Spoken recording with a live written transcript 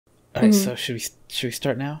Alright, so should we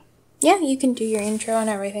start now? Yeah, you can do your intro and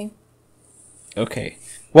everything. Okay.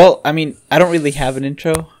 Well, I mean, I don't really have an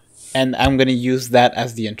intro, and I'm gonna use that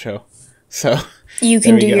as the intro. So You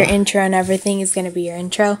can do your intro and everything is going to be your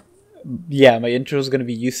intro. yeah, my intro is gonna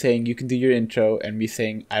be you saying you can do your intro, and me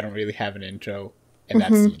saying I don't really have an intro, and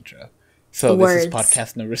that's the intro. So this is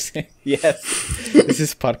podcast number 6. Yes, this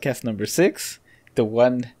is podcast number 6, the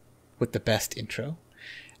one with the best intro.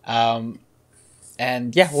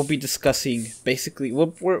 And yeah, we'll be discussing basically.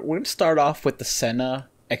 We're gonna start off with the Senna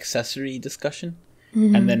accessory discussion,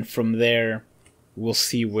 and then from there, we'll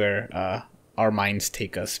see where our minds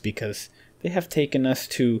take us, because they have taken us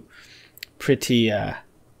to pretty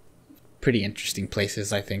interesting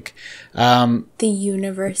places, I think. The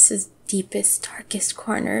universe's deepest, darkest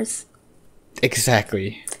corners.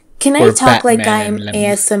 Exactly. Can I talk like I'm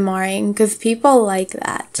ASMRing? Because people like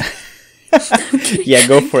that. Yeah,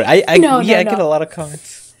 go for it. I No. get a lot of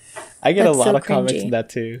comments. I get That's a lot so of comments cringy. in that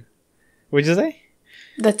too. What'd you say?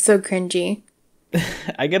 That's so cringy.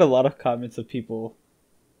 I get a lot of comments of people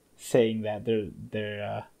saying that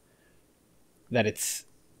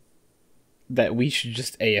that we should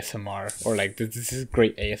just ASMR, or like this is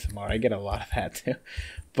great ASMR. I get a lot of that too.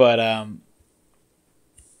 But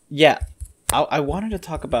yeah, I wanted to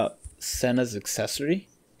talk about Senna's accessory,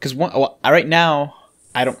 because right now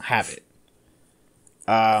I don't have it.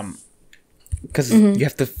 Because you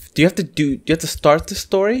have to do you have to start the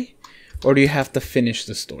story, or do you have to finish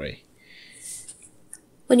the story?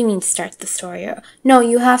 What do you mean start the story? No,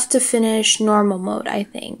 you have to finish normal mode, I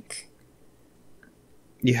think.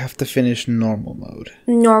 You have to finish normal mode.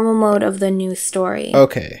 Normal mode of the new story.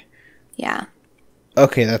 Okay. Yeah.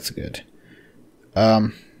 Okay, that's good.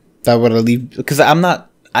 That would leave, because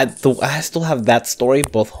I still have that story,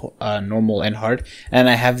 both normal and hard, and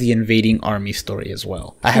I have the invading army story as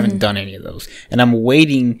well. I haven't done any of those, and I'm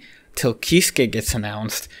waiting till Kisuke gets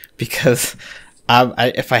announced, because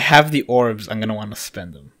if I have the orbs, I'm gonna want to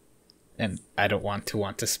spend them, and I don't want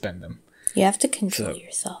to spend them. You have to control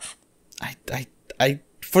yourself. I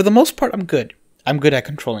for the most part, I'm good. I'm good at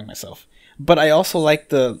controlling myself, but I also like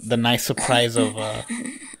the nice surprise of.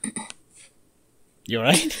 You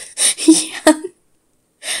alright? Yeah.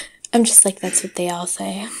 I'm just like, that's what they all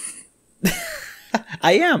say.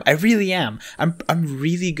 I am. I really am. I'm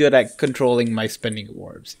really good at controlling my spending of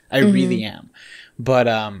orbs. I really am. But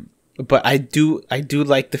I do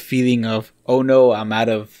like the feeling of, oh no, I'm out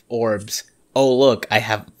of orbs. Oh look, I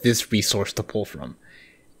have this resource to pull from.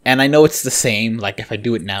 And I know it's the same, like if I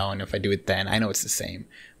do it now and if I do it then, I know it's the same.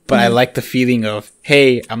 But I like the feeling of,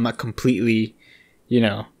 hey, I'm not completely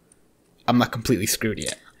screwed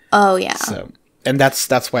yet. Oh yeah. So, and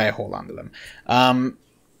that's why I hold on to them.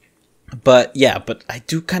 But I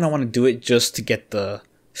do kind of want to do it just to get the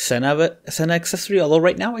Senna accessory. Although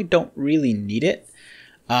right now I don't really need it.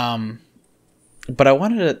 But I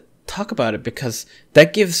wanted to talk about it because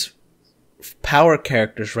that gives power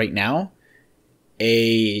characters right now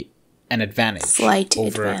an advantage. Slight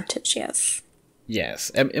advantage, yes.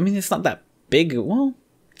 Yes, I mean it's not that big. Well,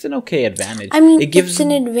 it's an okay advantage. I mean, it's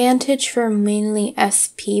an advantage for mainly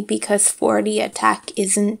SP, because 40 attack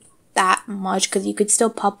isn't that much, because you could still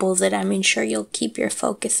pupils it. I mean, sure, you'll keep your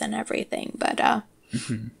focus and everything, but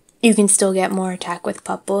you can still get more attack with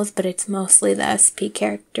pupils, but it's mostly the SP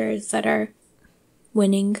characters that are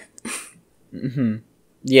winning.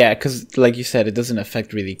 Yeah, because like you said, it doesn't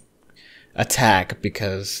affect really attack,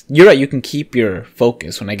 because you're right, you can keep your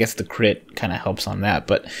focus, when I guess the crit kind of helps on that,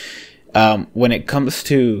 but when it comes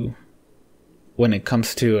to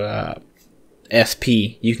SP,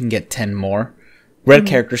 you can get 10 more. Red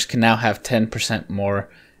characters can now have 10% more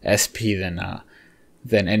SP than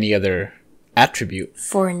any other attribute.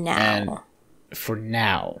 For now.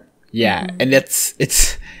 Yeah. And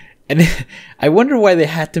and I wonder why they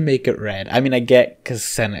had to make it red. I mean, I get because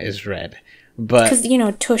Senna is red, but because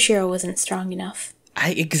Toshiro wasn't strong enough.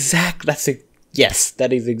 Yes,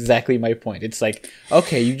 that is exactly my point. It's like,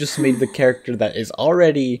 okay, you just made the character that is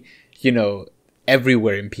already,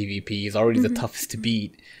 everywhere in PvP. He's already the toughest to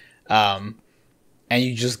beat. And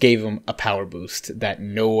you just gave him a power boost that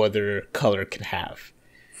no other color can have.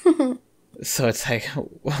 So it's like,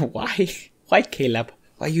 why? Why, Caleb?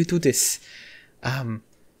 Why you do this?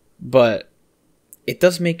 But it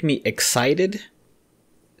does make me excited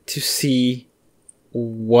to see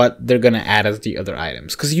what they're gonna add as the other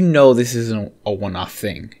items, because this isn't a one-off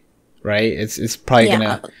thing, right? It's probably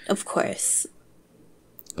gonna, of course,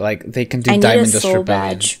 like they can do Diamond Dust Rebellion.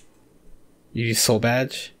 Badge. You use Soul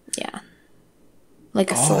Badge? Yeah,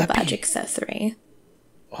 like a Soul Badge accessory.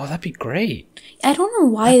 Oh, that'd be great. I don't know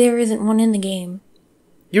why there isn't one in the game.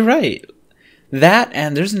 You're right. That,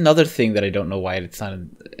 and there's another thing that I don't know why it's not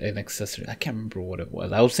an accessory. I can't remember what it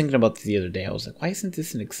was. I was thinking about this the other day. I was like, why isn't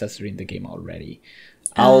this an accessory in the game already?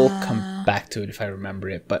 I'll come back to it if I remember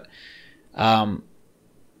it. But the...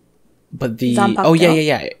 Oh,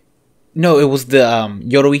 yeah. No, it was the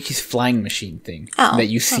Yoroichi's flying machine thing that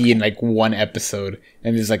you see in like one episode.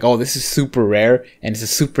 And it's like, oh, this is super rare. And it's a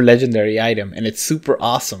super legendary item. And it's super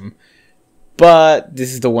awesome. But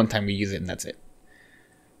this is the one time we use it and that's it.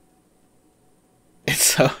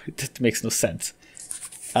 So it makes no sense.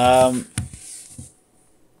 And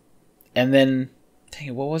then, dang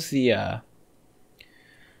it, what was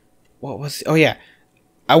oh yeah,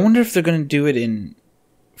 I wonder if they're gonna do it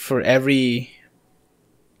for every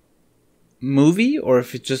movie, or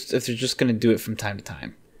if they're just gonna do it from time to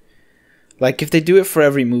time. Like if they do it for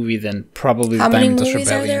every movie, then probably how many Diamond Dust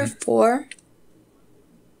movies Rebellion. are there? 4?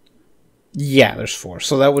 Yeah, there's 4.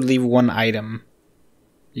 So that would leave one item,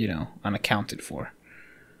 unaccounted for.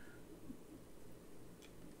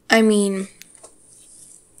 I mean,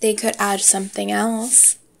 they could add something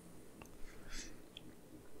else.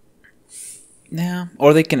 Yeah,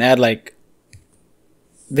 or they can add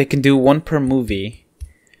they can do one per movie.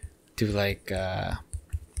 Do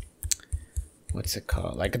what's it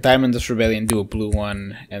called? Like a Diamond Dust Rebellion, do a blue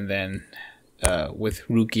one, and then with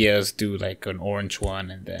Rukia's do like an orange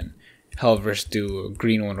one, and then Hellverse do a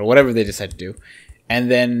green one, or whatever they decide to do. And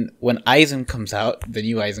then when Aizen comes out, the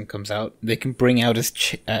new Aizen comes out, they can bring out his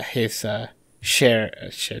chair.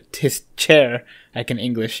 I can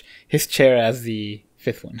English his chair as the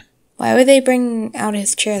 5th one. Why would they bring out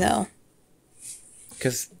his chair though?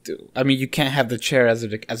 Because I mean, you can't have the chair as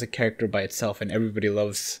a character by itself, and everybody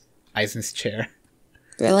loves Aizen's chair.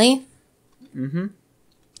 Really? Mm-hmm.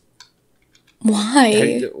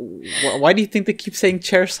 Why? Why do you think they keep saying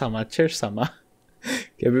chair-sama, chair-sama?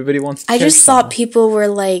 Everybody wants. I just thought people were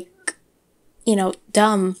like,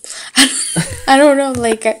 dumb. I don't know.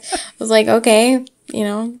 Like I was like, okay,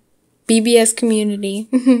 BBS community.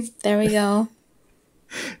 There we go.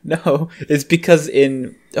 No, it's because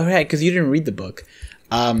because you didn't read the book.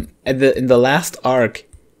 In the last arc,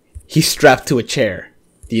 he's strapped to a chair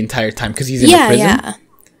the entire time because he's in a prison.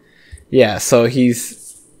 Yeah. So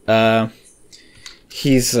he's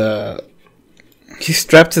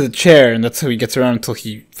strapped to the chair, and that's how he gets around until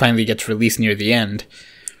he finally gets released near the end.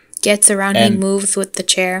 Gets around, and he moves with the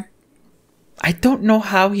chair. I don't know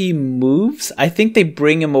how he moves. I think they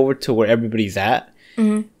bring him over to where everybody's at,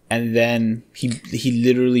 and then he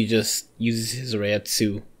literally just uses his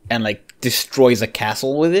Reiatsu and destroys a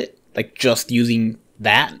castle with it, just using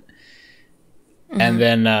that. And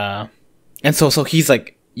then and so he's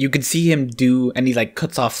you could see him do, and he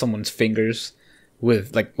cuts off someone's fingers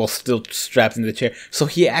with while still strapped in the chair. So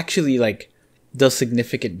he actually does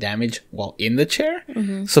significant damage while in the chair.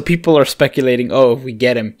 So people are speculating, oh, if we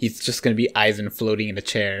get him, he's just gonna be Aizen floating in a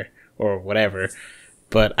chair or whatever.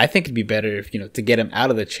 But I think it'd be better if to get him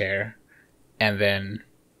out of the chair and then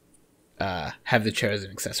have the chair as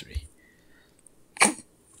an accessory.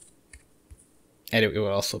 And it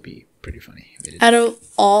would also be pretty funny. Out of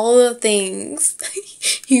all the things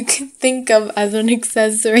you can think of as an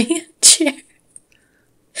accessory, chair.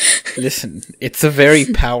 Listen, it's a very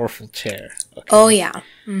powerful chair. Okay? Oh yeah,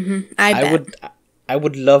 I bet. I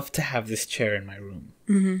would love to have this chair in my room.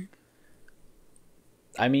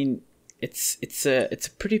 I mean, it's a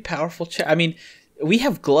pretty powerful chair. I mean, we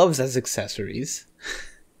have gloves as accessories.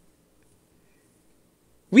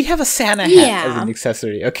 We have a Santa hat as an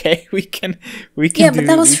accessory. Okay, we can. Yeah, but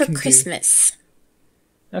that was for Christmas.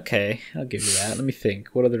 Okay, I'll give you that. Let me think.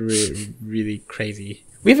 What other really crazy?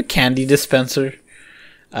 We have a candy dispenser.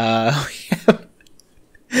 I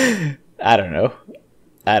don't know.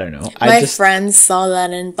 My friends saw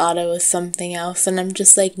that and thought it was something else, and I'm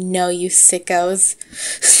just like, no, you sickos.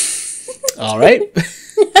 All right.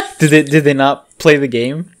 Did they not play the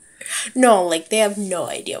game? No, they have no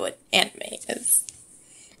idea what anime is.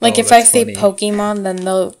 If I say Pokemon, then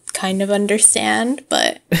they'll kind of understand,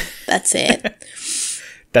 but that's it.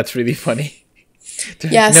 That's really funny.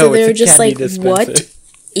 Yeah, so they were just like, what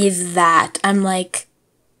is that? I'm like,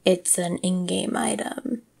 it's an in-game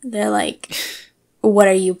item. They're like, what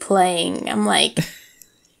are you playing? I'm like,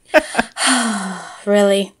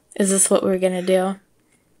 really? Is this what we're gonna do?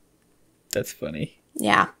 That's funny.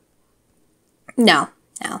 Yeah. No.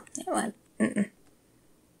 It won't.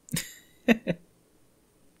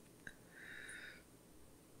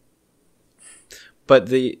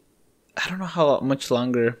 But I don't know how much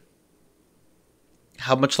longer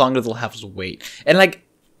they'll have to wait. And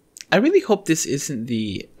I really hope this isn't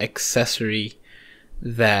the accessory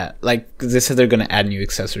that they said they're gonna add new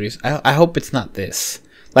accessories. I hope it's not this.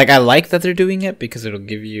 Like, I like that they're doing it because it'll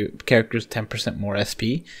give you characters 10% more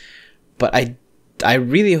SP. But I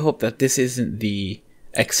really hope that this isn't the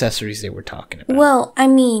accessories they were talking about. Well, I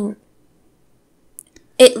mean,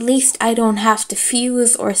 at least I don't have to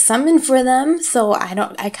fuse or summon for them, so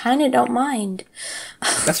I kind of don't mind.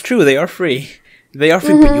 That's true. They are free. They are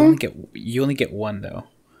free, but you only get one though.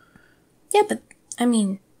 Yeah, but I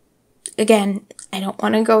mean, again, I don't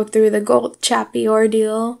want to go through the gold chappy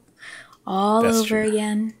ordeal all That's over true.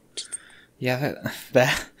 again. Yeah,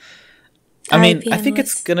 that. I mean, I think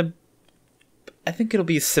it's gonna. I think it'll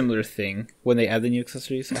be a similar thing when they add the new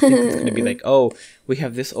accessories. I think it's gonna be like, oh, we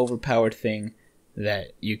have this overpowered thing that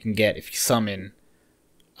you can get if you summon.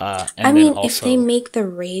 And I mean, also, if they make the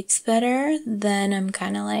raids better, then I'm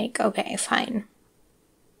kind of like, okay, fine.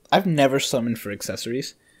 I've never summoned for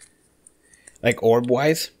accessories, like orb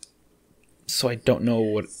wise, so I don't know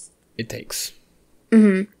what it takes.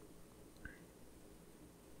 Like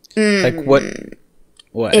what?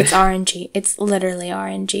 It's RNG. It's literally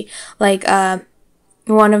RNG. Like,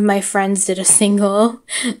 one of my friends did a single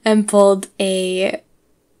and pulled a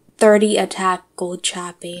 30 attack gold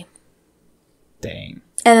chappy. Dang.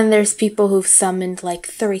 And then there's people who've summoned like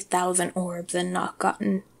 3,000 orbs and not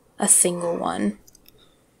gotten a single one.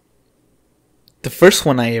 The first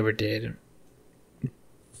one I ever did,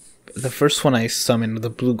 the first one I summoned, the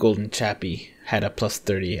blue golden chappy, had a plus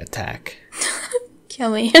 30 attack. Kill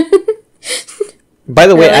me. By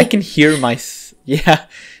the way, Really? I can hear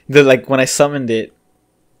like when I summoned it,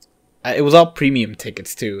 it was all premium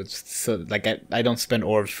tickets too. So like I don't spend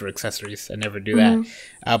orbs for accessories. I never do that.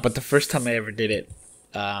 But the first time I ever did it,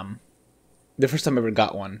 the first time I ever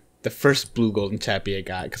got one, the first blue golden chappy I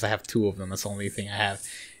got, because I have 2 of them. That's the only thing I have.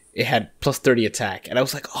 It had plus 30 attack, and I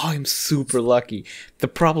was like, oh, I'm super lucky. The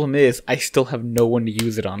problem is, I still have no one to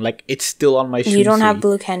use it on. Like, it's still on my You don't have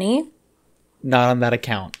Blue Kenny? Not on that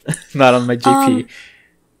account. Not on my JP.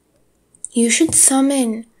 You should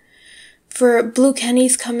summon for Blue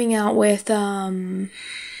Kenny's coming out with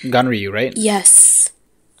Ganryu, right? Yes.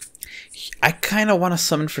 I kind of want to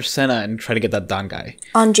summon for Senna and try to get that Don guy.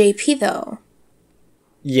 On JP though.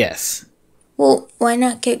 Yes. Well, why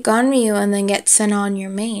not get Ganryu and then get Senna on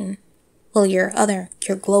your main? Well, your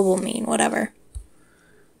global main, whatever.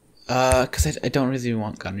 Because I don't really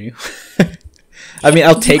want Ganryu. I mean,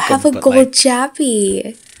 I'll take him. You have a gold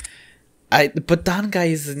chappy. But Don guy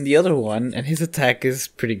is in the other one, and his attack is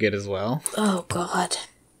pretty good as well. Oh, God.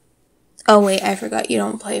 Oh, wait, I forgot you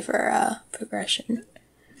don't play for progression.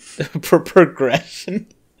 For progression?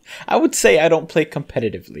 I would say I don't play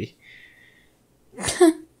competitively.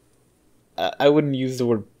 I wouldn't use the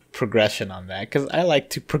word progression on that, because I like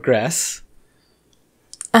to progress.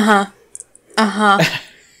 I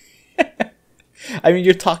mean,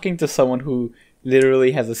 you're talking to someone who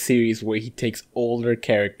literally has a series where he takes older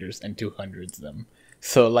characters and 200s them.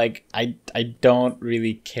 So, like, I don't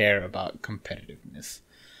really care about competitiveness.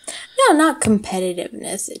 No, not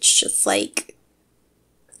competitiveness. It's just, like,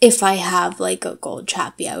 if I have, like, a gold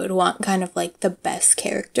chappy, I would want kind of, like, the best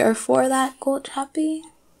character for that gold chappy,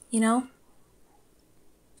 you know?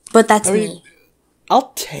 But that's me.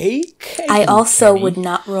 I'll take. I also would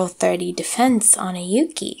not roll 30 defense on a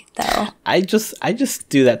Yuki, though. I just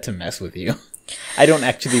do that to mess with you. I don't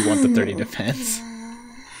actually want the 30 defense.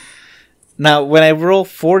 Now, when I roll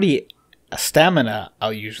 40 stamina,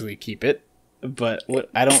 I'll usually keep it. But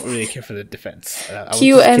I don't really care for the defense.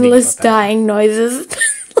 Cue endless dying noises.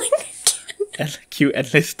 Cue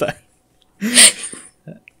endless dying.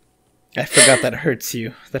 I forgot that hurts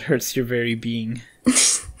you. That hurts your very being.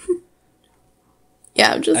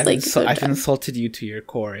 Yeah, I'm just I've insulted you to your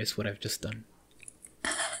core is what I've just done.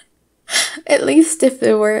 At least if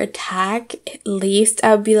there were attack, at least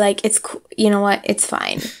I would be like, it's cool. You know what? It's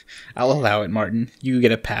fine. I'll allow it, Martin. You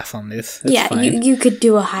get a pass on this. It's yeah, fine. you could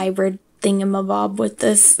do a hybrid thingamabob with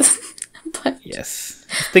this. But yes.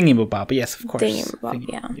 Thingy-mabob, yes, of course. Thingy-mabob,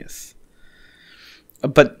 yeah. Yes.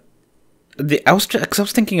 But I was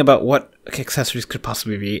thinking about what accessories could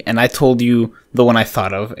possibly be, and I told you the one I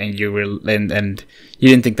thought of, and you were and you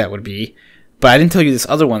didn't think that would be, but I didn't tell you this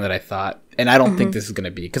other one that I thought, and I don't think this is gonna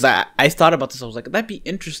be, because I thought about this. I was like, that'd be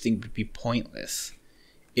interesting, but be pointless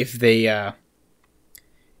if they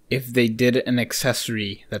did an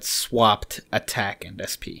accessory that swapped attack and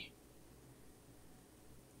SP.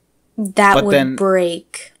 That would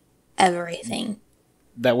break everything.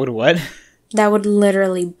 That would what? That would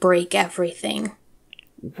literally break everything.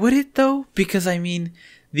 Would it, though? Because, I mean,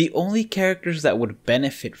 the only characters that would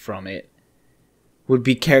benefit from it would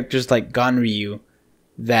be characters like Ganryu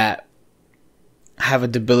that have a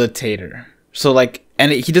debilitator. So, like,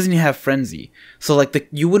 And he doesn't even have Frenzy. So, like,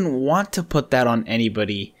 you wouldn't want to put that on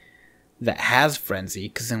anybody that has Frenzy,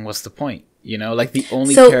 because then what's the point? You know? Like, the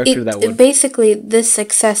only character that would... basically, this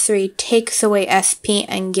accessory takes away SP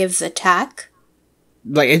and gives attack.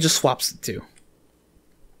 Like, it just swaps the two.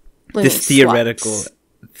 This theoretical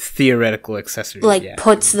accessory. Like,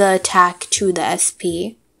 puts the attack to the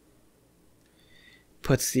SP.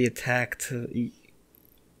 Puts the attack to...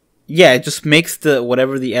 Yeah, it just makes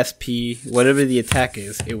whatever the attack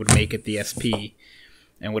is, it would make it the SP.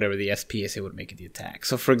 And whatever the SP is, it would make it the attack.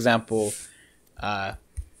 So, for example,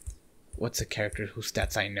 what's a character whose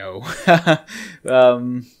stats I know?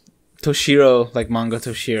 Toshiro, like manga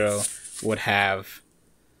Toshiro, would have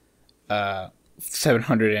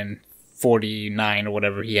 749 or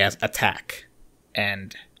whatever he has attack,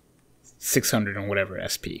 and 600 and whatever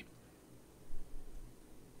SP.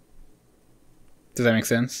 Does that make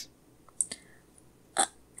sense?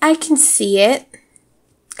 I can see it,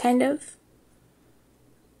 kind of.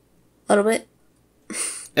 A little bit.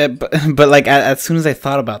 But like as soon as I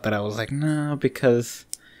thought about that, I was like, no, because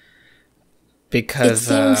it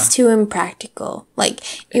seems too impractical. Like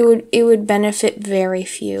it would benefit very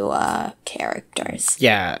few characters.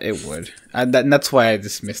 Yeah, it would. That's why I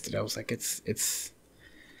dismissed it. I was like,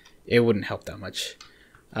 it wouldn't help that much.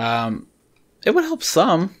 It would help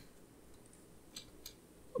some,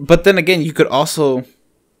 but then again, you could also.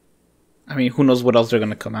 I mean, who knows what else they're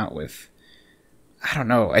gonna come out with? I don't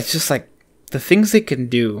know. It's just like the things they can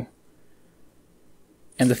do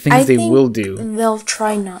and the things they will do. They'll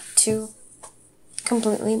try not to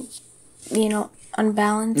completely,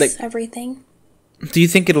 unbalance everything. Do you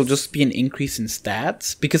think it'll just be an increase in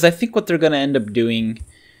stats? Because I think what they're going to end up doing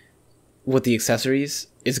with the accessories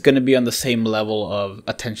is going to be on the same level of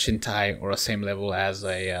attention tie or the same level as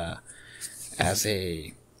a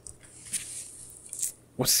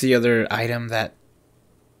what's the other item that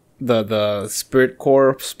the spirit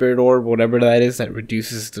orb, whatever that is, that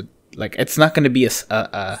reduces the, like, it's not going to be a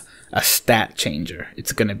stat changer.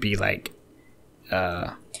 It's going to be like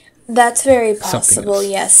that's very possible.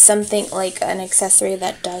 Yes, something like an accessory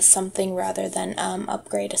that does something rather than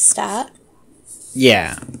upgrade a stat.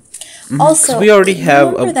 Yeah. Also, we already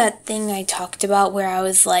have remember that thing I talked about where I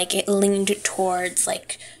was like, it leaned towards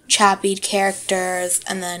like chappied characters,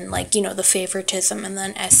 and then like, the favoritism, and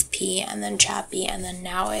then SP, and then chappy, and then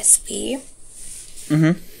now SP.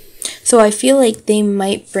 So I feel like they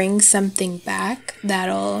might bring something back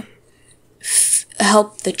that'll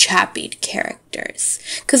help the chappied characters,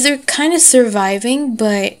 because they're kind of surviving,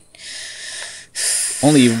 but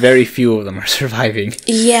only very few of them are surviving.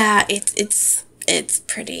 Yeah, it's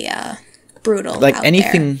pretty brutal. Like out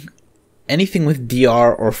anything there. Anything with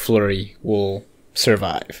DR or flurry will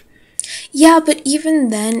survive. Yeah, but even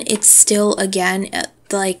then, it's still, again,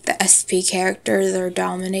 like the SP characters are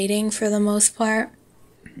dominating for the most part.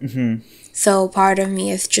 So part of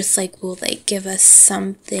me is just like, will they give us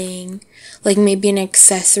something, like maybe an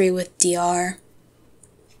accessory with DR?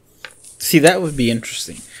 See, that would be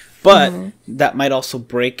interesting. But that might also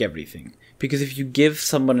break everything. Because if you give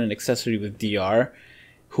someone an accessory with DR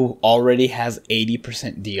who already has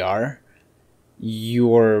 80% DR,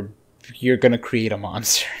 you're going to create a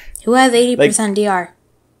monster. Who has 80% DR?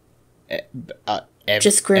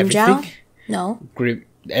 Just Grimjow? Everything? No.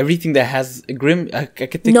 Everything that has Grim. I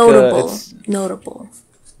could think. Notable.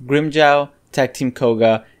 Grimjow, Tag Team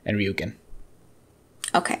Koga, and Ryugen.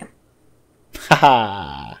 Okay.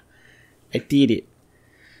 Haha! I did it.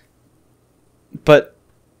 But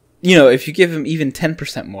if you give them even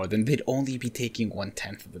 10% more, then they'd only be taking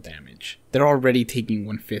 1/10 of the damage. They're already taking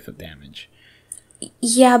 1/5 of damage.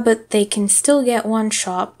 Yeah, but they can still get one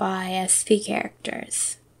shot by SP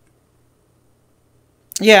characters.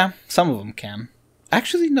 Yeah, some of them can.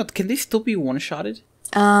 Actually, no. Can they still be one-shotted?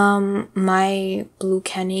 My Blue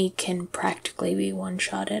Kenny can practically be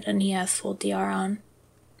one-shotted, and he has full DR on.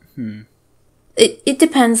 It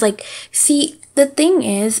depends. Like, see, the thing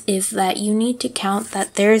is that you need to count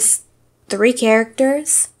that there's 3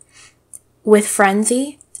 characters with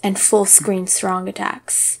Frenzy and full screen strong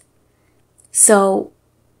attacks. So,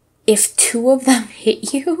 if 2 of them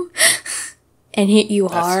hit you and hit you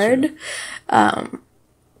hard,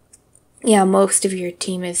 yeah, most of your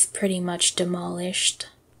team is pretty much demolished.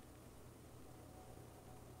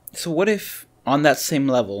 So what if, on that same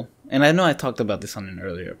level, and I know I talked about this on an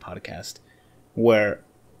earlier podcast, where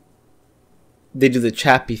they do the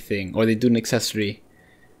Chappie thing, or they do an accessory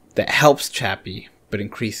that helps Chappie, but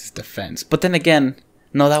increases defense. But then again,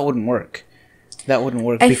 no, that wouldn't work. That wouldn't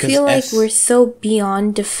work. I feel like we're so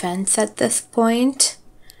beyond defense at this point.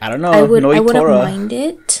 I don't know. I wouldn't mind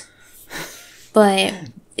it, but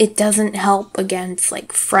it doesn't help against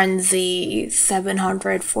like Frenzy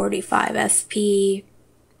 745 SP.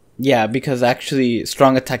 Yeah, because actually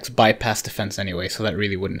strong attacks bypass defense anyway, so that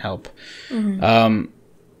really wouldn't help. I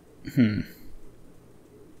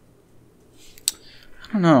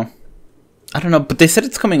don't know, but they said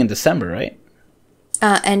it's coming in December, right?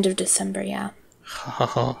 End of December, yeah.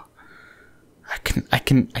 I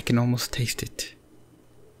can almost taste it.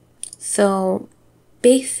 So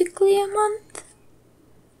basically a month?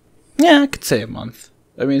 Yeah, I could say a month.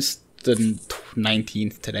 I mean, it's the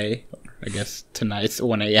 19th today. I guess tonight's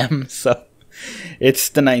 1 a.m. So it's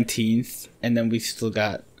the 19th, and then we still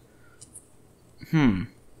got we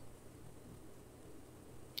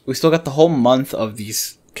still got the whole month of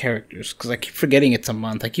these characters, because I keep forgetting it's a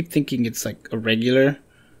month. I keep thinking it's like a regular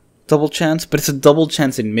double chance, but it's a double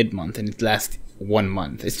chance in mid-month, and it lasts 1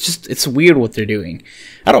 month. It's weird what they're doing.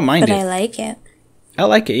 I don't mind it. But I like it. I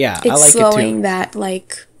like it, yeah. It's I like slowing it too. that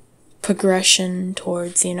like progression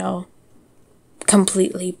towards,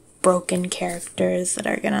 completely broken characters that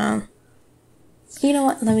are gonna... You know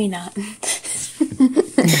what? Let me not.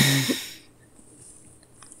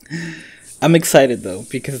 I'm excited though,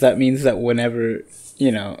 because that means that whenever,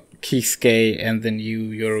 Kisuke and the new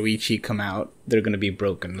Yoruichi come out, they're gonna be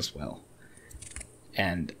broken as well.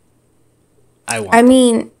 And I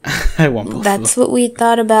want both. That's what we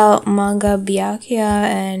thought about manga Byakuya,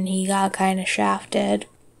 and he got kind of shafted.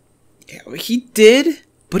 Yeah, he did,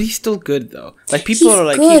 but he's still good though. Like people are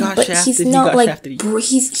like, good, he got but shafted. He's not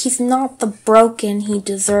he's not the broken he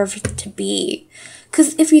deserved to be.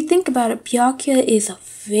 Because if you think about it, Byakuya is a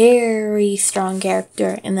very strong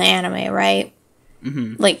character in the anime, right?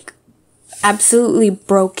 Mm-hmm. Like, absolutely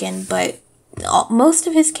broken, but most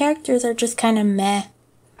of his characters are just kind of meh.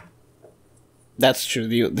 That's true.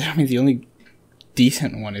 The only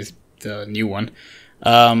decent one is the new one.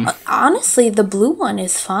 Honestly, the blue one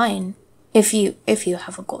is fine if you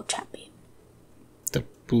have a gold chappy. The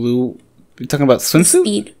blue... You're talking about swimsuit?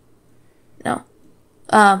 Speed. No.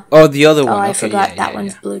 The other one. Oh, I forgot that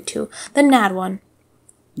one's blue too. The NAD one.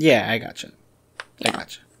 Yeah, I gotcha. Yeah,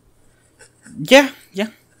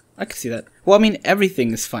 I can see that. Well, I mean,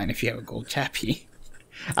 everything is fine if you have a gold chappy.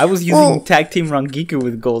 I was using Tag Team Rangiku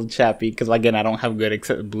with gold chappy because, again, I don't have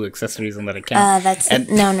good blue accessories on that account.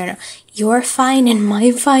 No. Your fine and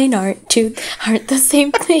my fine aren't the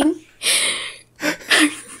same thing.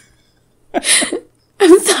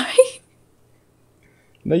 I'm sorry.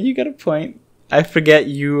 No, you got a point. I forget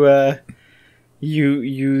you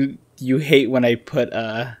hate when I put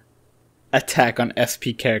attack on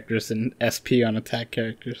SP characters and SP on attack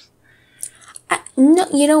characters. No,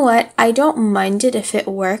 you know what? I don't mind it if it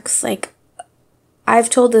works. Like, I've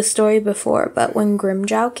told this story before, but when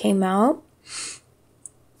Grimmjow came out,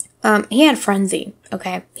 he had Frenzy,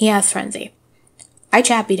 okay? He has Frenzy. I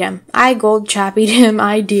chappied him. I gold chappied him.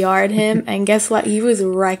 I DR'd him. And guess what? He was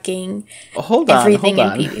wrecking everything in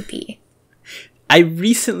PvP. I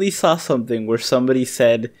recently saw something where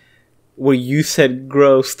you said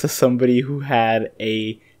gross to somebody who had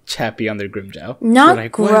a chappy on their Grimmjow. Not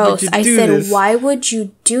like, gross. I said, why would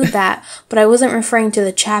you do that? But I wasn't referring to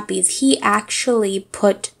the chappies. He actually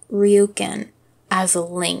put Ryuken as a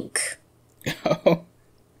link. Oh.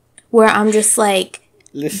 Where I'm just like,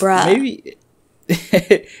 bruh. Maybe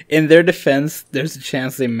in their defense, there's a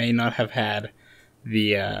chance they may not have had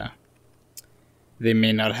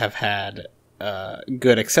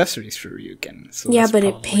good accessories for Ryuken. So yeah, but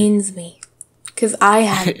it pains me. Because I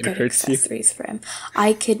have good accessories for him.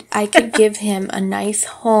 I could give him a nice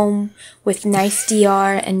home with nice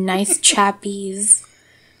DR and nice chappies.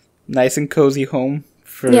 Nice and cozy home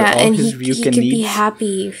for all his Ryuken needs. He could be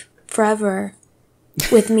happy forever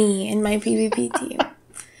with me and my PvP team.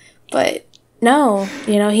 But no,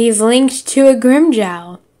 he's linked to a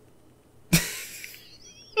Grimmjow.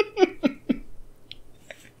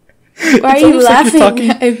 Why are you laughing?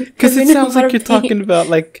 Because it sounds like you're talking about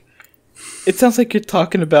like... It sounds like you're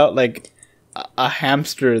talking about like a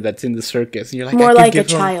hamster that's in the circus, and you're like, more like a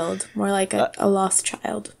child, more like a lost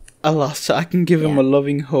child. A lost child. I can give him a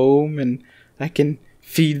loving home, and I can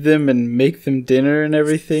feed them and make them dinner and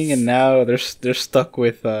everything. And now they're stuck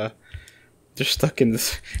with they're stuck in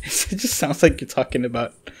this. It just sounds like you're talking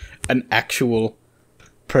about an actual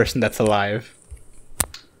person that's alive.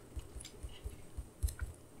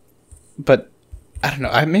 But I don't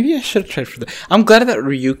know. Maybe I should have tried for that. I'm glad that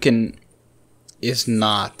Ryuken is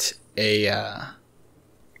not a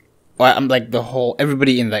I'm like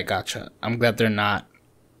everybody in that gacha. I'm glad they're not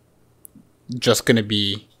just gonna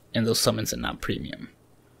be in those summons and not premium.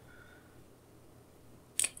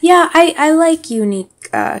 Yeah, I like unique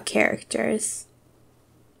characters.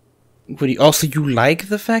 Also, you like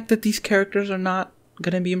the fact that these characters are not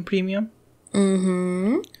gonna be in premium?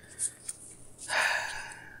 Mm-hmm.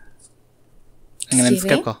 I'm gonna end the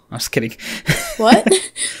Skype call. I'm just kidding. What?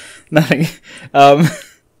 Nothing.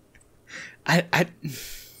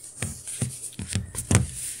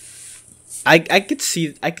 I could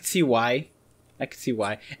see why.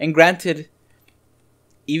 And granted,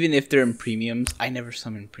 even if they're in premiums, I never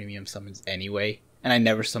summon premium summons anyway, and I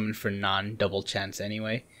never summon for non-double chance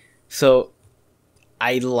anyway. So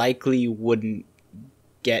I likely wouldn't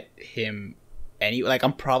get him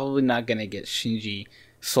I'm probably not gonna get Shinji,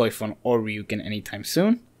 Soifun, or Ryuken anytime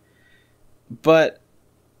soon. But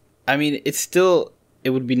I mean, it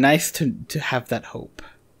would be nice to have that hope.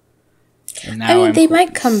 And now they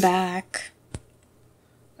might come back.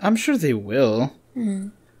 I'm sure they will.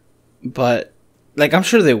 But I'm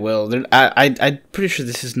sure they will. I'm pretty sure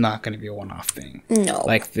this is not going to be a one-off thing. No,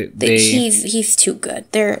 he's too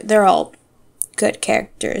good. They're all good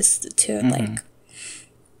characters to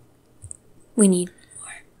We need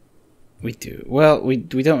more. We do. Well, we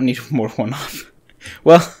don't need more one-off.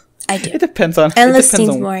 Well, I do. It depends on Endless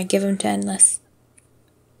needs more. Give him to Endless.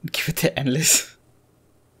 Give it to Endless.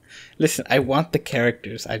 Listen, I want the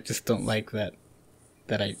characters. I just don't like that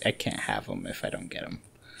I can't have them if I don't get them.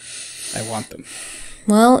 I want them.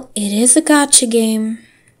 Well, it is a gacha game.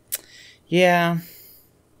 Yeah.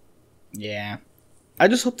 I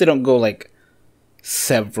just hope they don't go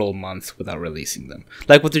several months without releasing them.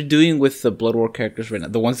 Like what they're doing with the Blood War characters right now,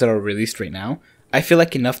 the ones that are released right now. I feel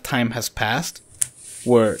like enough time has passed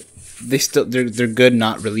where they're good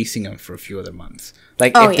not releasing them for a few other months.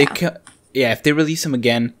 If they release them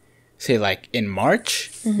again, say in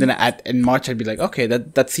March, then in March I'd be like, okay,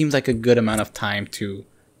 that seems like a good amount of time to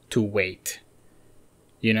wait.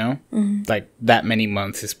 You know? That many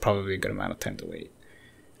months is probably a good amount of time to wait.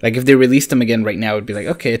 If they released them again right now, it'd be like,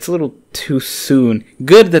 okay, it's a little too soon.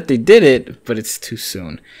 Good that they did it, but it's too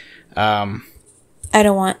soon. I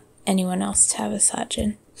don't want anyone else to have a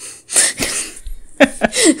Sajin.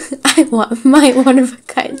 I want my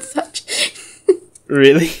one-of-a-kind Sajin.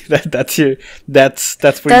 Really? That's where That's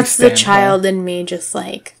you stand, the child in me, just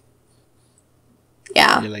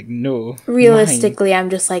yeah. You're like, no. Realistically, I'm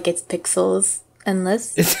just it's pixels.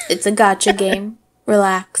 Endless. It's a gacha game.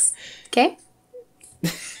 Relax. Okay?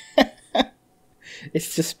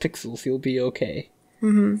 It's just pixels. You'll be okay.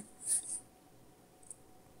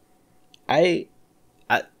 I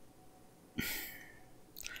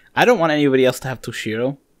don't want anybody else to have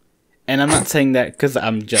Toshiro. And I'm not saying that because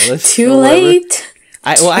I'm jealous. Too late.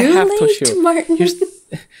 I have Toshiro. Martin.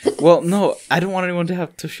 Well, no, I don't want anyone to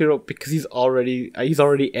have Toshiro because he's already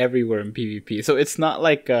everywhere in PvP. So it's not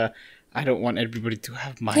I don't want everybody to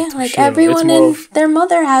have my Toshiro. Everyone their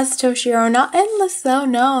mother has Toshiro. Not Endless though.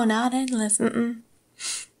 No, not Endless.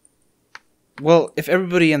 Well, if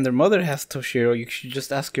everybody and their mother has Toshiro, you should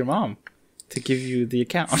just ask your mom to give you the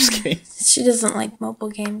account. I'm just kidding. She doesn't like mobile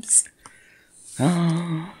games.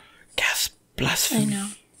 Gasp, blasphemy.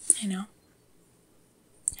 I know.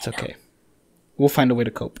 It's okay. We'll find a way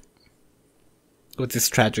to cope with this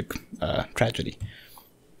tragic tragedy.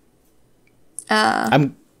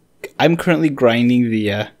 I'm currently grinding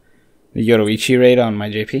the Yoroichi raid on my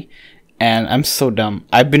JP, and I'm so dumb.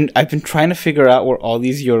 I've been trying to figure out where all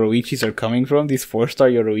these Yoroichis are coming from. These 4-star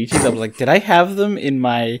Yoroichis. I was like, did I have them in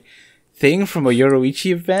my thing from a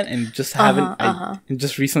Yoroichi event and just haven't? And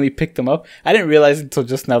just recently picked them up. I didn't realize until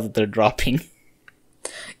just now that they're dropping.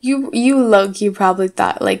 You low-key probably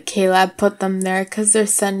thought K-Lab put them there because they're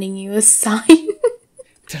sending you a sign.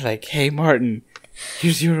 They're like, hey Martin,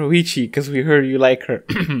 here's Yoroichi because we heard you like her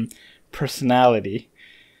personality.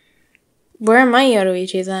 Where are my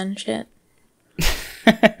Yoroichis then? Shit.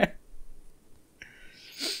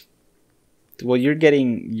 Well, you're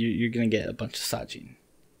gonna get a bunch of Sajin.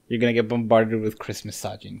 You're gonna get bombarded with Christmas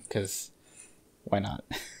Sajin because why not?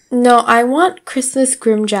 No, I want Christmas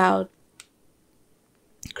Grimjow.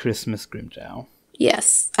 Christmas Grimjow.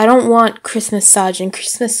 Yes. I don't want Christmas Sajin.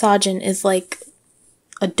 Christmas Sajin is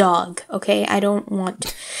a dog, okay? I don't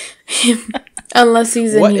want him unless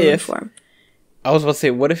he's in human form. I was about to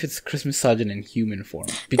say, what if it's Christmas Sajin in human form?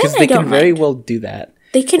 Because they can very well do that.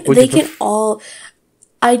 They can all...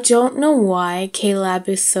 I don't know why K-Lab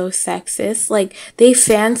is so sexist. They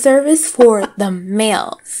fan service for the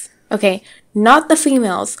males. Okay? Not the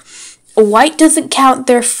females. White doesn't count,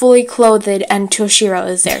 they're fully clothed, and Toshiro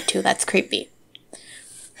is there too. That's creepy.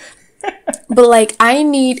 But, I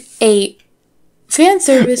need a fan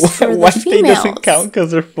service for the females. White doesn't count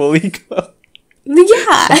because they're fully clothed.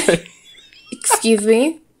 Yeah. Excuse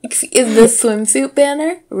me? Is the swimsuit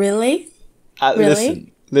banner? Really?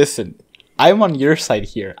 Really? Listen. I'm on your side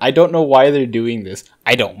here. I don't know why they're doing this.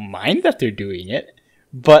 I don't mind that they're doing it,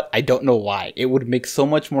 but I don't know why. It would make so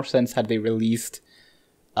much more sense had they released,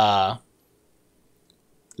 like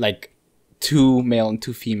 2 male and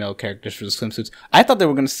 2 female characters for the swimsuits. I thought they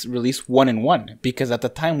were going to release 1 and 1 because at the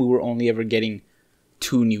time we were only ever getting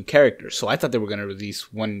 2 new characters. So I thought they were going to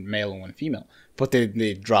release 1 male and 1 female, but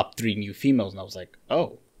they dropped 3 new females, and I was like,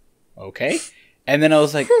 oh, okay. And then I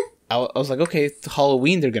was like, okay, it's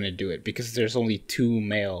Halloween they're going to do it because there's only 2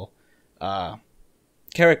 male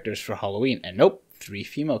characters for Halloween, and nope, 3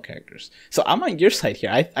 female characters. So I'm on your side here.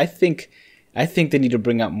 I think they need to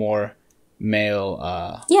bring out more male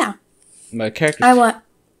male characters. I want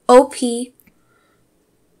OP,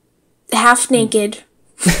 half naked,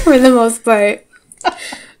 for the most part.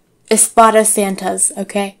 Espada Santas,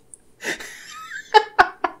 okay?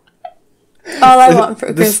 All I want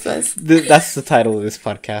for Christmas. That's the title of this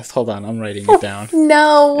podcast. Hold on, I'm writing it down.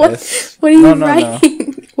 No, what are you writing?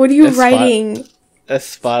 No. What are you writing?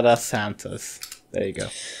 Espada Santas. There you go.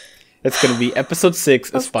 It's going to be episode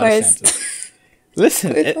 6, Espada Santas.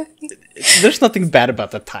 Listen, there's nothing bad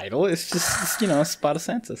about the title. It's just, Espada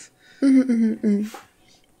Santas.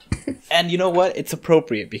 And you know what? It's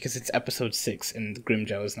appropriate because it's episode 6 and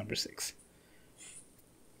Grimmjow is number 6.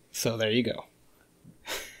 So there you go.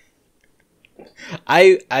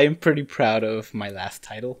 I'm pretty proud of my last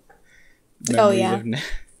title. The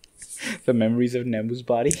Memories of Nemu's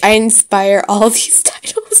Body. I inspire all these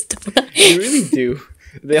titles, don't I? You really do.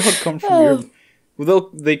 They all come from your... Well,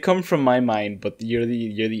 they come from my mind, but you're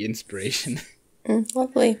the inspiration.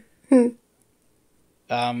 Lovely.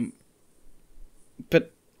 But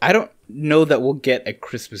I don't know that we'll get a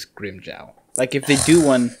Christmas Grimmjow. Like, if they do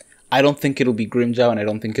one, I don't think it'll be Grimmjow, and I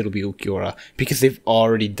don't think it'll be Ulquiorra, because they've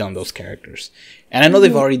already done those characters. And I know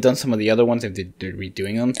they've already done some of the other ones if they're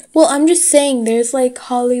redoing them. Well, I'm just saying, there's, like,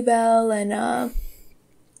 Hollybell and,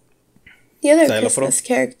 the other Christmas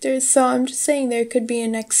characters, so I'm just saying there could be a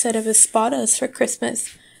next set of Espadas for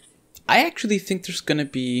Christmas. I actually think there's gonna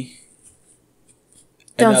be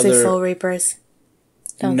Don't say Soul Reapers.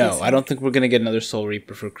 No, I don't think we're gonna get another Soul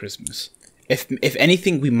Reaper for Christmas. If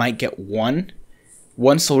anything, we might get one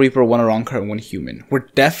Soul Reaper, 1 Aronkar, and 1 human. We're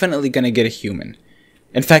definitely gonna get a human.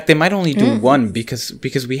 In fact, they might only do 1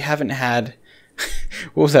 because we haven't had...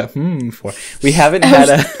 What was that for? We haven't had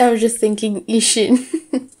I was just thinking Ishin.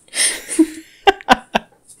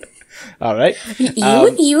 All right.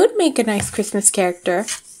 You would make a nice Christmas character.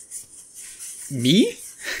 Me?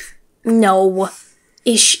 No.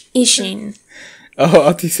 Ishin.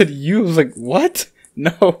 Oh, I said you. I was like, what?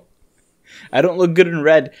 No. I don't look good in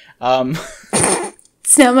red.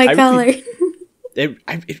 It's not my color.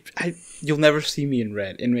 You'll never see me in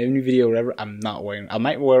red. In any video or whatever, I'm not wearing... I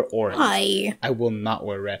might wear orange. Why? I will not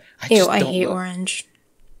wear red. I hate orange.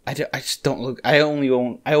 I just don't look... I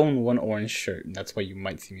own 1 orange shirt, and that's why you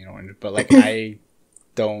might see me in orange. But, like, I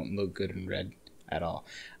don't look good in red at all.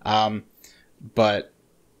 But...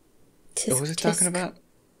 Tisk, what was it talking about?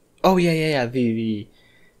 Oh, yeah. I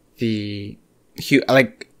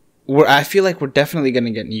feel like we're definitely going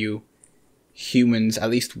to get new humans, at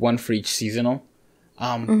least 1 for each seasonal.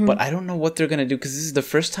 But I don't know what they're going to do, because this is the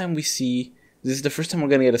first time we're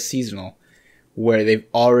going to get a seasonal where they've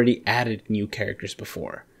already added new characters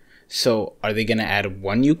before. So are they going to add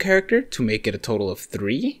 1 new character to make it a total of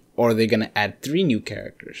 3? Or are they going to add 3 new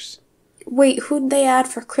characters? Wait, who'd they add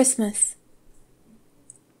for Christmas?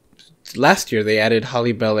 Last year they added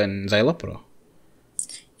Hollybell and Xylopro.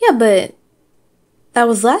 Yeah, but that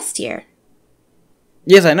was last year.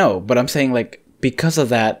 Yes, I know, but I'm saying, like, because of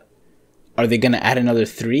that, are they going to add another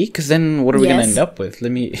 3? Because then what are we going to end up with?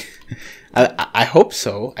 I hope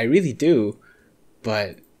so. I really do.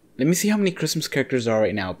 But let me see how many Christmas characters there are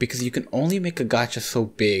right now. Because you can only make a gacha so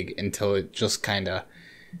big until it just kind of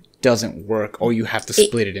doesn't work. Or you have to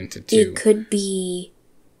split it into 2. It could be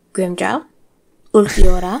Grimmjow,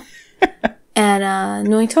 Ulquiorra, and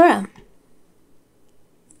Noitora.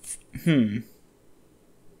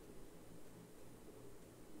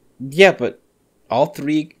 Yeah, but all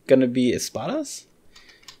 3 gonna be Espadas?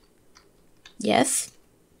 Yes.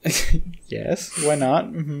 Yes, why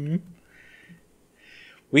not?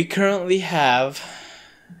 We currently have...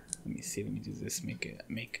 Let me do this.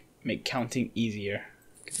 Make counting easier.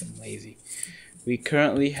 Because I'm lazy. We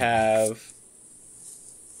currently have...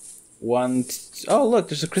 Oh, look,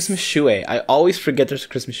 there's a Christmas Shuei. I always forget there's a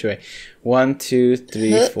Christmas Shuei. 1, 2,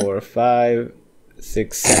 3, 4, 5,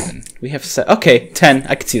 6, 7. We have 7. Okay, 10.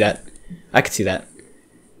 I could see that.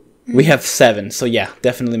 We have 7. So yeah,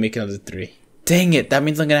 definitely make another 3. Dang it. That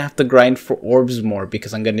means I'm going to have to grind for orbs more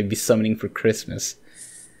because I'm going to be summoning for Christmas.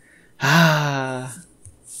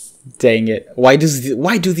 Dang it! Why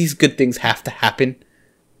do these good things have to happen?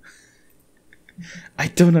 I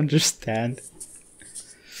don't understand.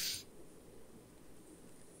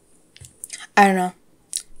 I don't know.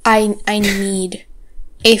 I need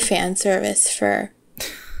a fan service for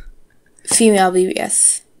female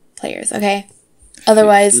BBS players, okay?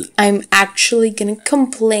 Otherwise, I'm actually gonna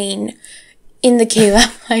complain in the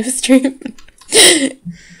K-Lab live stream.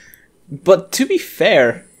 But to be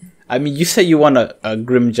fair, I mean, you say you want a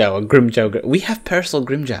Grimjow. We have Parasol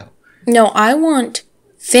Grimjow. No, I want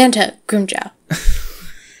Fanta Grimjow.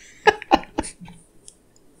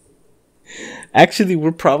 Actually,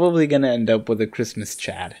 we're probably gonna end up with a Christmas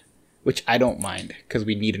Chad, which I don't mind, because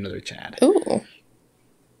we need another Chad. Ooh.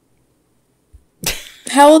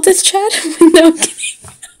 How old is Chad? No, I'm kidding.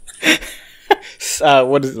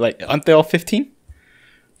 What is it, like? Aren't they all 15?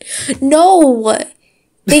 No!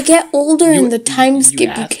 They get older in the time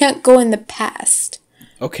skip. You can't go in the past.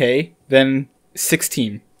 Okay, then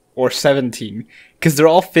 16 or 17, because they're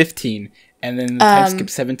all 15, and then the time skip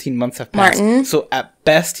 17 months have passed. Martin? So at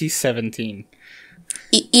best, he's 17.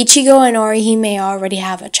 Ichigo and Orihime already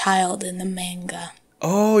have a child in the manga.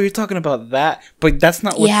 Oh, you're talking about that, but that's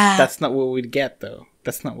not what. Yeah. That's not what we'd get, though.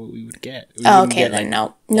 That's not what we would get. Okay, then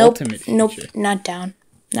no. Nope. Not down.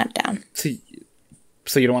 Not down. So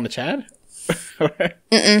you don't want a Chad?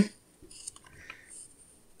 Mm-mm.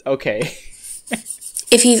 Okay.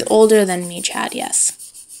 If he's older than me, Chad,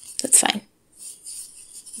 yes. That's fine.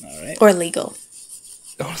 Alright. Or legal.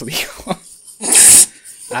 Or legal.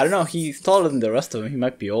 I don't know. He's taller than the rest of them. He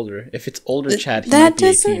might be older. If it's older Chad, he might be 18. That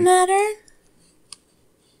doesn't matter.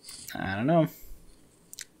 I don't know.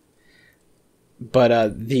 But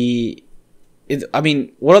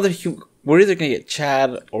what other we're either gonna get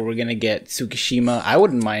Chad or we're gonna get Tsukishima. I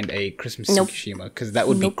wouldn't mind a Christmas Tsukishima because that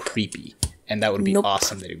would be creepy, and that would be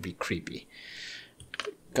awesome. That it'd be creepy.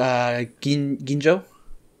 Ginjo,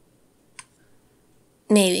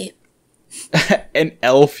 maybe. An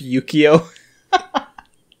elf Yukio.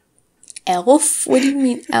 Elf? What do you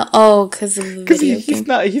mean? Oh, because of the video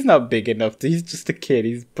game. He's not big enough. He's just a kid.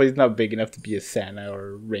 He's not big enough to be a Santa or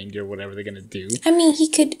a reindeer, whatever they're gonna do. I mean, he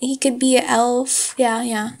could be an elf.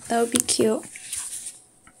 Yeah, that would be cute.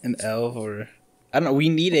 An elf, or I don't know. We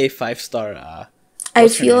need a 5-star. I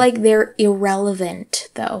feel like they're irrelevant,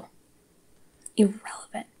 though.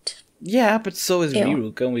 Irrelevant. Yeah, but so is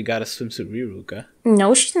Riruka, and we got a swimsuit Riruka.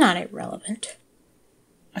 No, she's not irrelevant.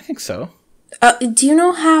 I think so. Do you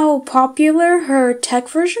know how popular her tech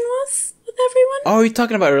version was with everyone? Oh, you're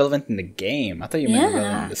talking about irrelevant in the game. I thought you meant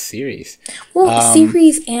irrelevant in the series. Well,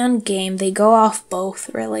 series and game, they go off both,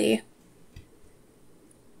 really.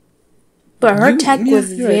 But her tech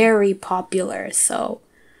was very popular, so...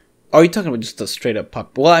 Oh, are you talking about just a straight up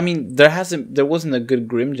pop? Well, I mean, there wasn't a good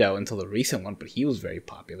Grimjow until the recent one, but he was very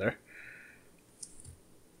popular.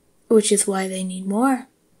 Which is why they need more.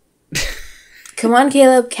 Come on,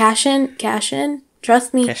 Caleb, cash in.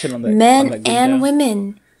 Trust me, men and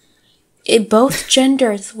women, both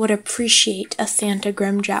genders would appreciate a Santa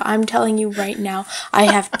Grimjow. I'm telling you right now, I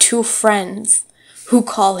have 2 friends who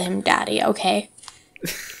call him daddy, okay?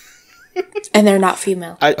 And they're not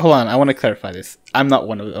female. Hold on, I want to clarify this. I'm not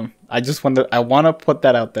one of them. I want to put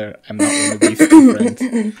that out there. I'm not one of these 2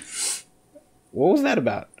 friends. What was that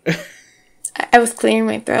about? I was clearing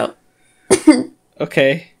my throat.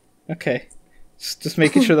 Okay. Just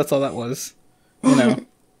making sure that's all that was. You know,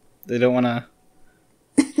 they don't want to.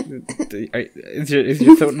 Is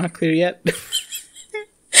your throat not clear yet?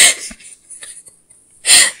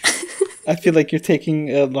 I feel like you're taking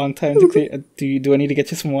a long time to clear. Do I need to get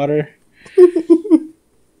you some water?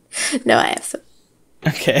 No, I have some.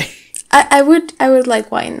 Okay. I would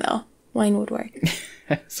like wine though. Wine would work.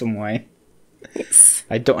 Some wine. Yes.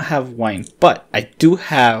 I don't have wine, but I do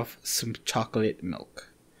have some chocolate milk.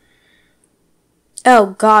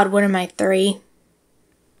 Oh God, what am I, 3?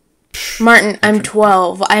 Martin, I'm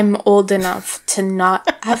 12. I'm old enough to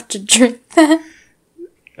not have to drink that.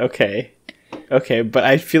 Okay, but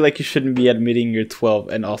I feel like you shouldn't be admitting you're 12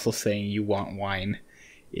 and also saying you want wine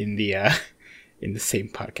in the same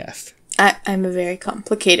podcast. I'm a very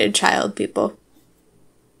complicated child, people.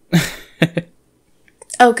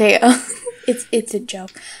 Okay, it's a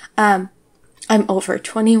joke. I'm over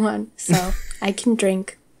 21, so I can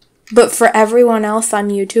drink. But for everyone else on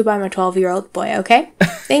YouTube, I'm a 12-year-old boy, okay?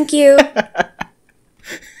 Thank you.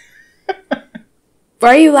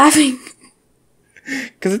 Why are you laughing?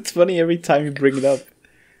 Because it's funny every time you bring it up.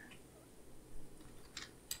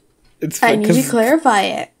 It's funny, I need to clarify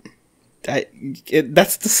it.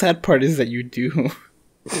 That's the sad part, is that you do.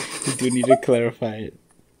 You do need to clarify it.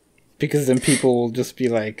 Because then people will just be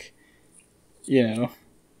like, you know,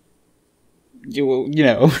 you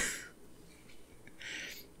know.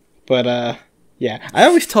 But yeah, I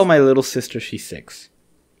always tell my little sister she's 6.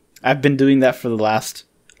 I've been doing that for the last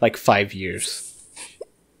like 5 years.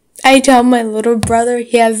 I tell my little brother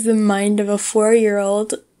he has the mind of a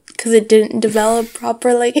 4-year-old because it didn't develop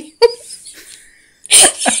properly.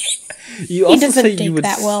 You also he doesn't say take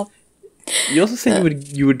that well. You also say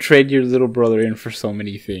you would trade your little brother in for so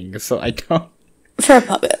many things. So I don't. For a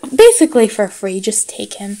puppet, basically for free. Just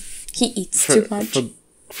take him. He eats too much.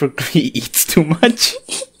 He eats too much.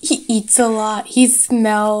 He eats a lot. He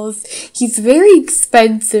smells. He's very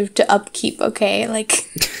expensive to upkeep. Okay, like.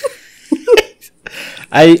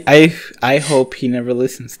 I hope he never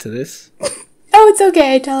listens to this. Oh, it's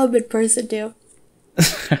okay. I tell him in person too.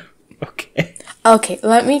 Okay. Okay,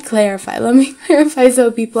 let me clarify so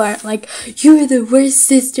people aren't like, you're the worst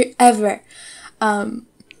sister ever. I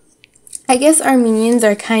guess Armenians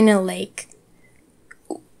are kind of like,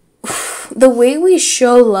 the way we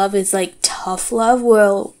show love is like tough love,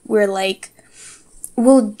 where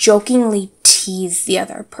we'll jokingly tease the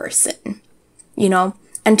other person, you know?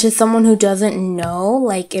 And to someone who doesn't know,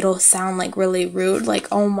 like, it'll sound like really rude, like,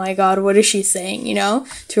 oh my god, what is she saying, you know,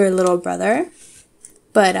 to her little brother.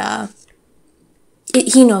 But,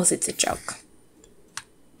 he knows it's a joke.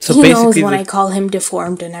 So he knows when I call him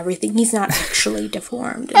deformed and everything. He's not actually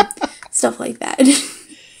deformed and stuff like that.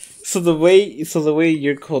 So the way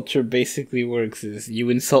your culture basically works is you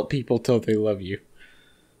insult people till they love you.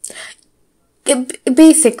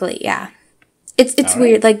 Basically, yeah. It's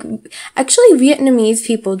weird. Like, actually, Vietnamese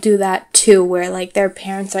people do that too, where like their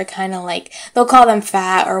parents are kind of like, they'll call them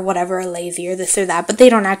fat or whatever, or lazy or this or that, but they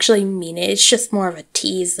don't actually mean it. It's just more of a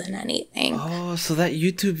tease than anything. Oh, so that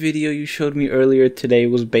YouTube video you showed me earlier today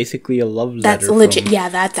was basically a love letter. That's legit. Yeah,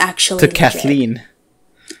 that's actually to legit. Kathleen.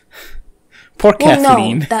 Poor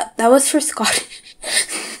Kathleen. No, that was for Scottish.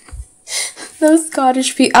 Those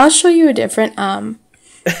Scottish people. I'll show you a different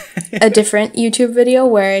YouTube video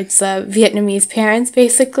where it's Vietnamese parents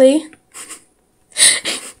basically.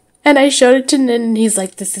 And I showed it to Nin and he's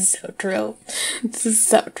like, this is so true. This is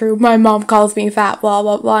so true. My mom calls me fat, blah,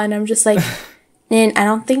 blah, blah. And I'm just like, Nin, I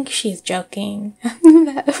don't think she's joking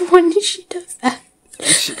when she does that.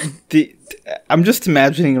 I'm just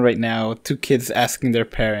imagining right now 2 kids asking their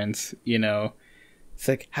parents, you know, it's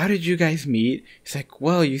like, how did you guys meet? It's like,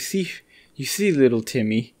 well, you see, little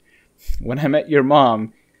Timmy, when I met your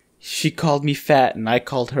mom, she called me fat and I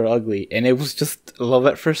called her ugly. And it was just love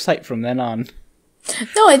at first sight from then on.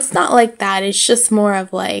 No, it's not like that. It's just more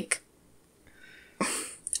of like,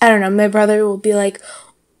 I don't know, my brother will be like,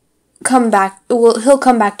 he'll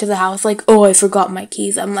come back to the house like, oh, I forgot my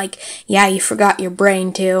keys. I'm like, yeah, you forgot your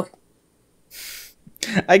brain too.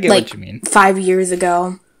 I get like, what you mean. 5 years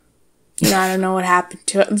ago. You know, I don't know what happened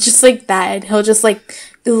to it. Just like that. And he'll just like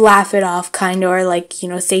laugh it off kind of, or like, you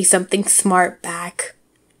know, say something smart back.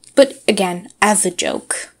 But again, as a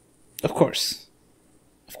joke. Of course.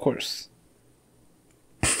 Of course.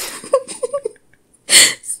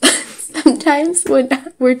 Sometimes when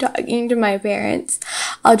we're talking to my parents,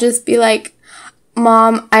 I'll just be like,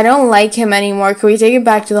 Mom, I don't like him anymore. Can we take him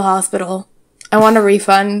back to the hospital? I want a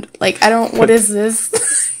refund. Like, what is this?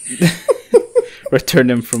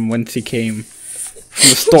 Return him from whence he came. From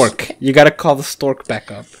the stork. You gotta call the stork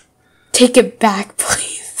back up. Take it back,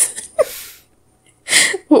 please.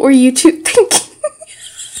 What were you 2 thinking?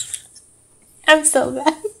 I'm so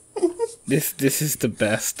bad. This is the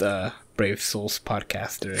best Brave Souls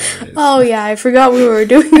podcaster ever is. Oh yeah, I forgot we were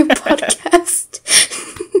doing a podcast.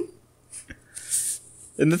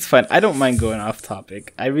 And that's fine. I don't mind going off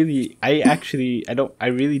topic. I really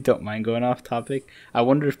don't mind going off topic. I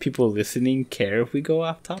wonder if people listening care if we go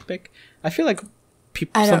off topic. I feel like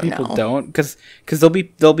some people don't, because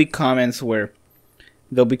there'll be comments where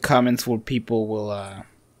people will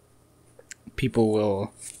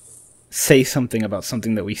say something about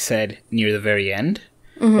something that we said near the very end.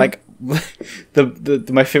 Mm-hmm. Like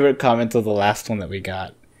my favorite comment of the last one that we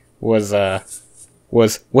got was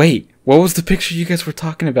wait, what was the picture you guys were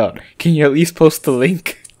talking about? Can you at least post the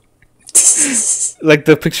link? Like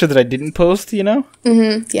the picture that I didn't post, you know?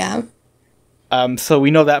 Mm-hmm. Yeah. So we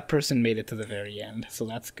know that person made it to the very end, so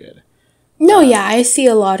that's good. No, yeah, I see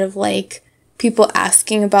a lot of like people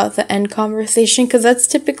asking about the end conversation because that's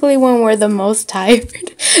typically when we're the most tired.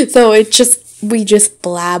 So we just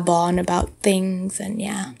blab on about things, and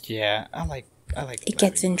yeah. Yeah, I like. It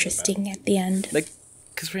gets interesting at the end. Like,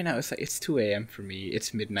 because right now it's 2 a.m. for me.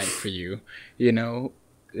 It's midnight for you. You know,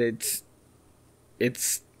 it's.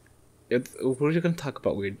 We're gonna talk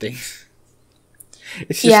about weird things.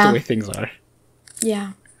 It's just the way things are.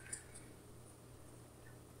 Yeah.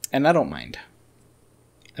 And I don't mind.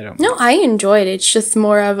 I don't. No, I enjoyed it. It's just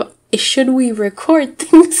more of, should we record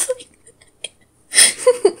things like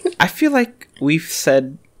that? I feel like we've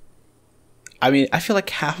said... I mean, I feel like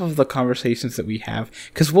half of the conversations that we have...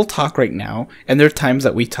 Because we'll talk right now, and there are times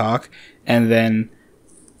that we talk, and then,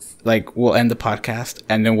 like, we'll end the podcast,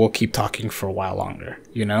 and then we'll keep talking for a while longer,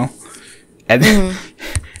 you know? And then,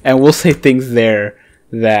 and we'll say things there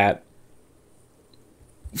that...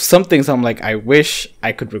 Some things I'm like, I wish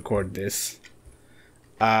I could record this.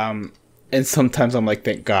 And sometimes I'm like,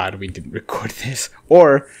 thank God we didn't record this.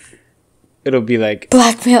 Or it'll be like...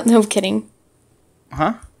 Blackmail. No, I'm kidding.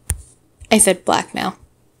 Huh? I said blackmail.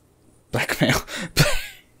 Blackmail.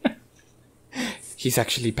 He's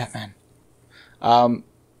actually Batman. Yeah,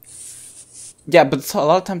 but so a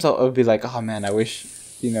lot of times I'll be like, oh man, I wish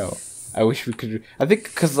we could... I think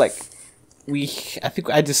because, like, I think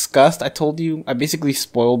I told you, I basically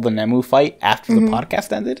spoiled the Nemu fight after the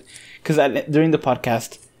podcast ended. Because during the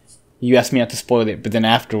podcast, you asked me not to spoil it, but then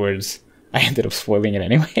afterwards, I ended up spoiling it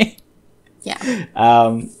anyway. Yeah.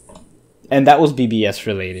 And that was BBS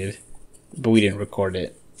related, but we didn't record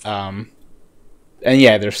it. And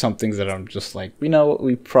yeah, there's some things that I'm just like, you know what,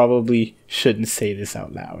 we probably shouldn't say this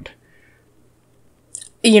out loud.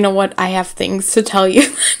 You know what? I have things to tell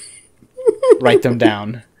you. Write them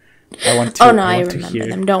down. I want to. I remember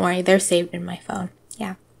them. Don't worry, they're saved in my phone.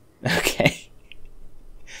 Yeah. Okay.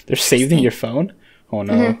 They're saved in your phone? Oh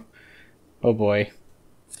no. Oh boy.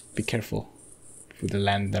 Be careful. If they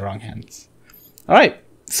land in the wrong hands. Alright.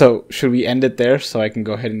 So, should we end it there so I can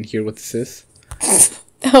go ahead and hear what this is?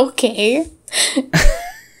 Okay.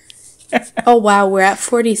 Oh wow, we're at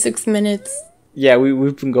 46 minutes. Yeah,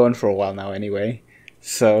 we've been going for a while now anyway.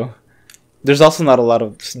 So, there's also not a lot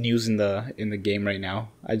of news in the game right now.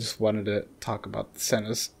 I just wanted to talk about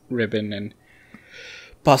Senna's ribbon and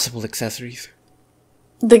possible accessories.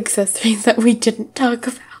 The accessories that we didn't talk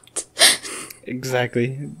about.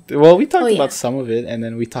 Exactly. Well, we talked about some of it, and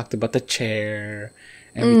then we talked about the chair,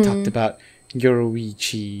 and we talked about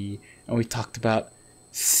Yoruichi, and we talked about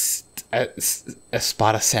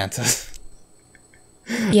Espada Santas.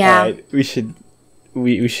 Yeah. Alright, we should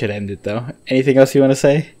end it though. Anything else you want to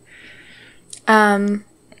say? No,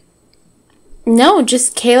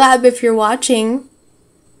 just Caleb, if you're watching,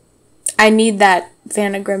 I need that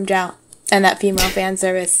Santa Grimjow and that female fan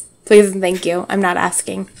service. Please and thank you. I'm not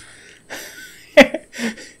asking.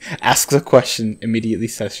 Asks a question, immediately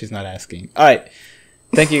says she's not asking. Alright.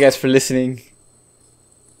 Thank you guys for listening.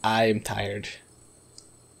 I am tired.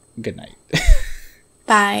 Good night.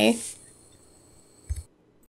 Bye.